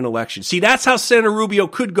 Go win an election. See, that's how Senator Rubio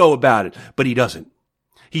could go about it, but he doesn't.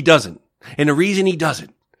 He doesn't. And the reason he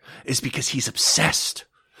doesn't is because he's obsessed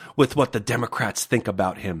with what the Democrats think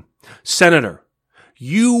about him. Senator,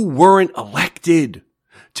 you weren't elected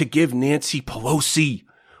to give Nancy Pelosi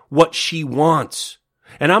what she wants.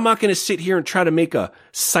 And I'm not going to sit here and try to make a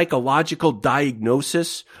psychological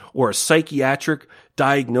diagnosis or a psychiatric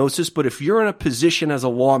diagnosis, but if you're in a position as a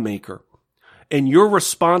lawmaker and your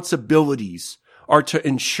responsibilities are to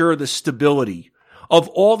ensure the stability of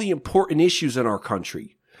all the important issues in our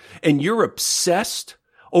country, and you're obsessed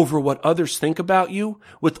over what others think about you,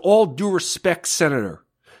 with all due respect, Senator,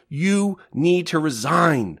 you need to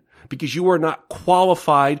resign. Because you are not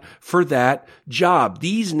qualified for that job.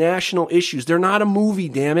 These national issues, they're not a movie,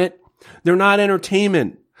 damn it. They're not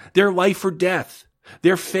entertainment. They're life or death.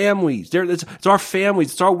 They're families. It's our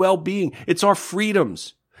families. It's our well-being. It's our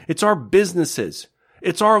freedoms. It's our businesses.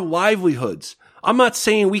 It's our livelihoods. I'm not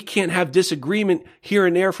saying we can't have disagreement here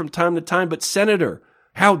and there from time to time, but Senator,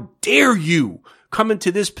 how dare you come into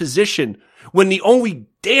this position when the only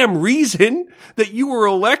damn reason that you were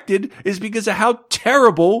elected is because of how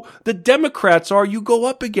terrible the Democrats are you go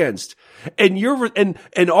up against. And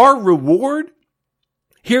our reward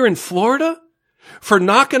here in Florida for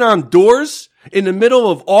knocking on doors in the middle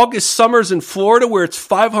of August summers in Florida where it's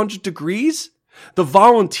 500 degrees, the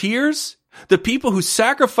volunteers, the people who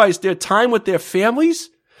sacrificed their time with their families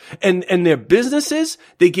and their businesses,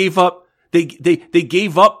 they gave up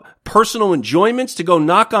personal enjoyments to go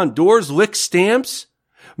knock on doors, lick stamps,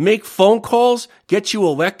 make phone calls, get you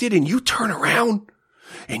elected, and you turn around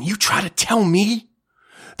and you try to tell me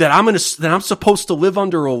that I'm supposed to live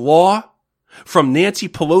under a law from Nancy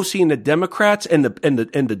Pelosi and the Democrats and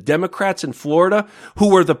the Democrats in Florida who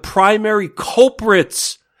were the primary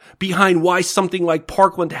culprits behind why something like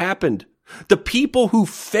Parkland happened. The people who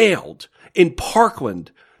failed in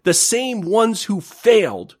Parkland, the same ones who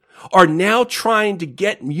failed, are now trying to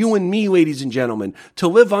get you and me, ladies and gentlemen, to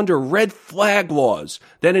live under red flag laws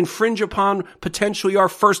that infringe upon potentially our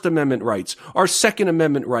First Amendment rights, our Second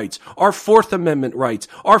Amendment rights, our Fourth Amendment rights,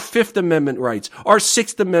 our Fifth Amendment rights, our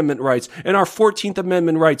Sixth Amendment rights, and our 14th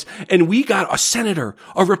Amendment rights. And we got a senator,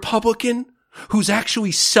 a Republican, who's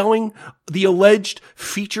actually selling the alleged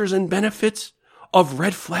features and benefits of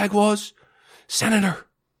red flag laws. Senator,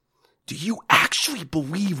 do you actually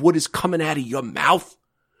believe what is coming out of your mouth?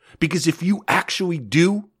 Because if you actually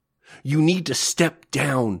do, you need to step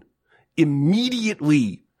down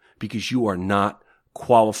immediately because you are not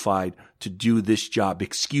qualified to do this job.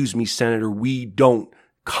 Excuse me, Senator, we don't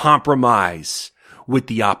compromise with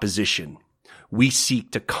the opposition. We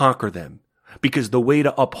seek to conquer them because the way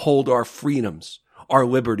to uphold our freedoms, our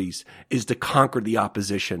liberties, is to conquer the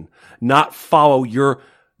opposition, not follow your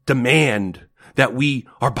demand that we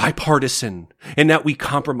are bipartisan and that we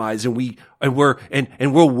compromise and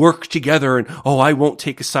we'll work together and, I won't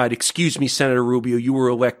take a side. Excuse me, Senator Rubio, you were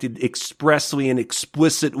elected expressly and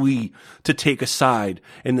explicitly to take a side,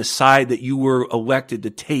 and the side that you were elected to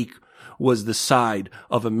take was the side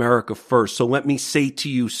of America first. So let me say to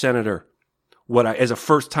you, Senator, as a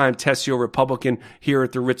first-time TESSIO Republican here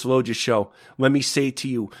at the Rich Loja Show, let me say to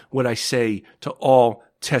you what I say to all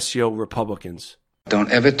TESSIO Republicans.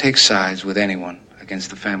 Don't ever take sides with anyone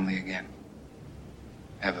against the family again.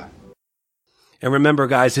 Ever. And remember,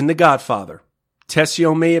 guys, in The Godfather,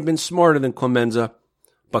 TESSIO may have been smarter than Clemenza,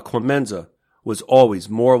 but Clemenza was always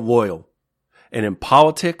more loyal. And in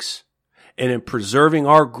politics and in preserving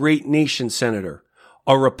our great nation, Senator,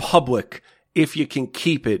 a republic, if you can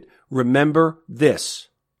keep it, remember this: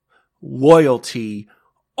 loyalty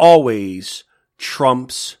always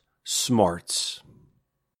trumps smarts.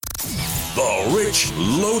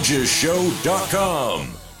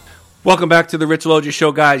 TheRichLojaShow.com. Welcome back to the Rich Loja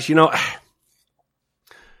Show, guys. I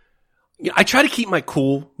try to keep my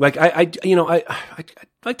cool. Like I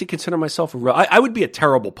like to consider myself I would be a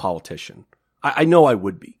terrible politician. I know I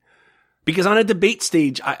would be, because on a debate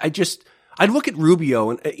stage, I look at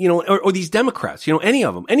Rubio and or these Democrats, any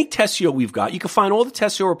of them, any TESSIO we've got. You can find all the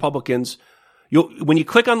TESSIO Republicans. When you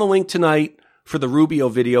click on the link tonight for the Rubio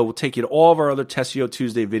video, we'll take you to all of our other TESSIO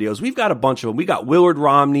Tuesday videos. We've got a bunch of them. We got Willard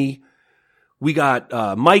Romney. We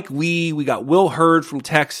got Mike Lee. We got Will Hurd from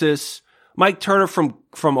Texas. Mike Turner from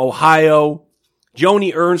Ohio.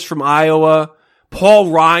 Joni Ernst from Iowa.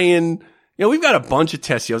 Paul Ryan. We've got a bunch of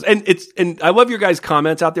TESSIOs. And I love your guys'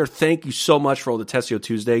 comments out there. Thank you so much for all the TESSIO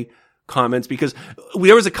Tuesday comments, because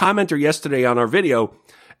there was a commenter yesterday on our video,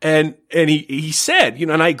 and he said,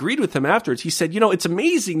 and I agreed with him afterwards. He said, it's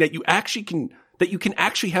amazing that you can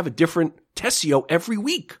actually have a different TESSIO every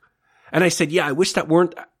week. And I said, yeah, I wish it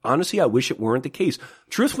weren't the case.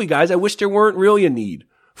 Truthfully, guys, I wish there weren't really a need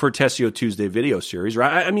for a TESSIO Tuesday video series,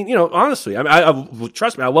 right? I mean, honestly,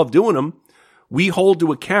 trust me, I love doing them. We hold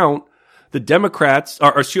to account the Democrats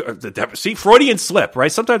see, Freudian slip,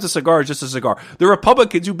 right? Sometimes a cigar is just a cigar. The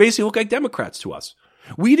Republicans who basically look like Democrats to us.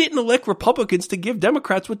 We didn't elect Republicans to give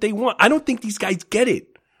Democrats what they want. I don't think these guys get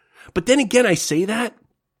it. But then again, I say that,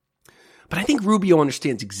 but I think Rubio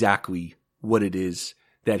understands exactly what it is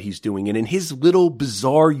that he's doing. And in his little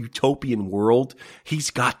bizarre utopian world, he's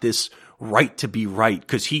got this right to be right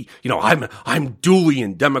because I'm duly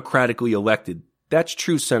and democratically elected. That's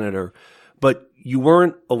true, Senator. But you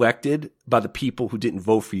weren't elected by the people who didn't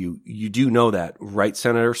vote for you. You do know that, right,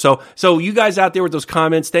 Senator? So you guys out there with those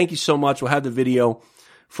comments, thank you so much. We'll have the video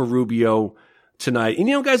for Rubio tonight.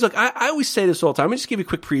 And guys, look, I always say this all the time. Let me just give you a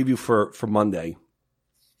quick preview for Monday.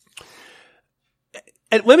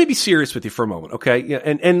 And let me be serious with you for a moment, okay? Yeah,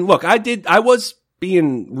 and look, I was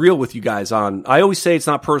being real with you guys I always say it's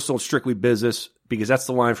not personal, it's strictly business, because that's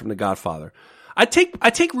the line from The Godfather. I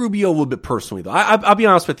take Rubio a little bit personally, though. I'll be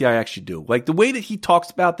honest with you, I actually do. Like, the way that he talks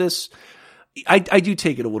about this, I do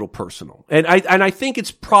take it a little personal. And I think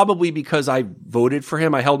it's probably because I voted for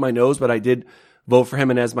him. I held my nose, but I did vote for him.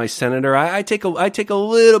 And as my senator, I take a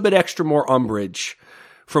little bit extra more umbrage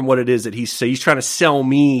from what it is that he's trying to sell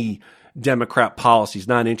me Democrat policies,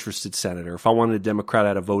 not an interested senator. If I wanted a Democrat,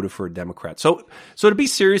 I'd have voted for a Democrat. So to be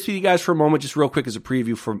serious with you guys for a moment, just real quick as a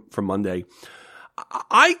preview for Monday,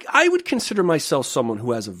 I would consider myself someone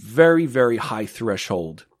who has a very, very high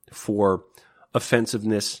threshold for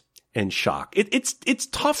offensiveness and shock. It's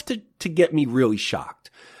tough to get me really shocked.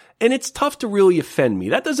 And it's tough to really offend me.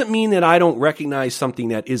 That doesn't mean that I don't recognize something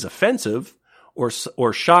that is offensive or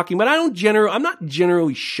shocking, but I'm not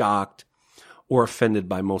generally shocked or offended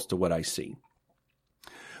by most of what I see.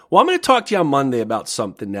 Well, I'm going to talk to you on Monday about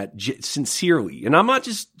something that sincerely, and I'm not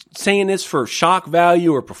just saying this for shock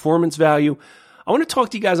value or performance value. I want to talk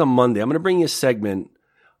to you guys on Monday. I'm going to bring you a segment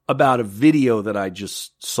about a video that I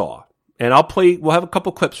just saw. And we'll have a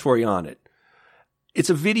couple clips for you on it. It's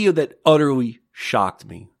a video that utterly shocked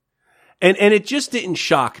me. And it just didn't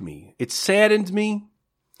shock me. It saddened me.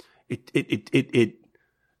 It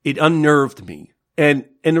unnerved me. And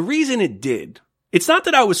the reason it did, it's not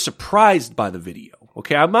that I was surprised by the video.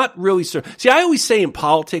 Okay. I'm not really See, I always say in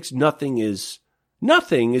politics, nothing is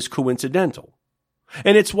coincidental.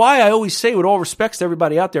 And it's why I always say, with all respects to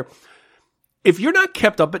everybody out there, if you're not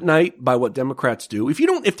kept up at night by what Democrats do,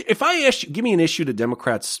 if I ask you, give me an issue the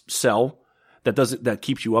Democrats sell that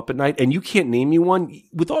keeps you up at night, and you can't name me one,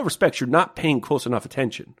 with all respect, you're not paying close enough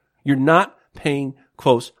attention. You're not paying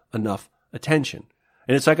close enough attention.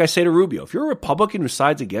 And it's like I say to Rubio, if you're a Republican who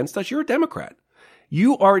sides against us, you're a Democrat.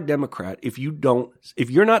 You are a Democrat if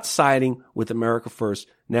you're not siding with America First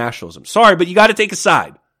nationalism. Sorry, but you got to take a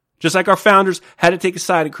side. Just like our founders had to take a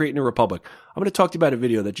side in creating a republic. I'm going to talk to you about a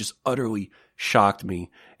video that just utterly shocked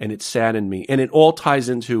me, and it saddened me. And it all ties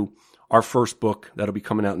into our first book that'll be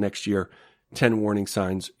coming out next year, 10 Warning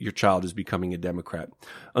Signs Your Child is Becoming a Democrat.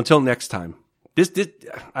 Until next time,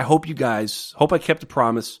 I hope I kept a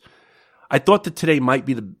promise. I thought that today might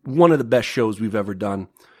be one of the best shows we've ever done.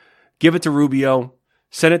 Give it to Rubio.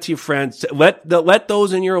 Send it to your friends. Let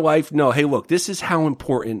those in your life know, hey, look, this is how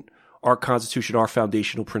important our Constitution, our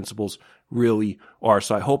foundational principles really are.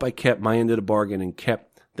 So I hope I kept my end of the bargain and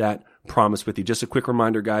kept that promise with you. Just a quick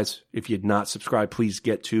reminder, guys, if you'd not subscribed, please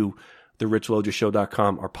get to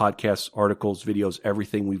therichlogisshow.com. Our podcasts, articles, videos,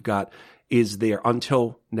 everything we've got is there.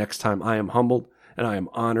 Until next time, I am humbled and I am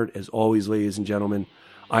honored, as always, ladies and gentlemen.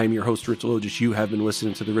 I am your host, Rich Logis. You have been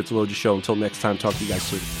listening to The Rich Logis Show. Until next time, talk to you guys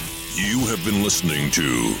soon. You have been listening to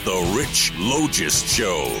The Rich Logis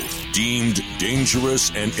Show, deemed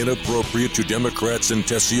dangerous and inappropriate to Democrats and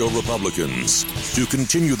TESSIO Republicans. To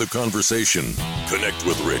continue the conversation, connect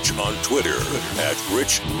with Rich on Twitter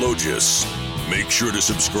 @RichLogis. Make sure to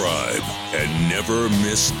subscribe and never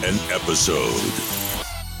miss an episode.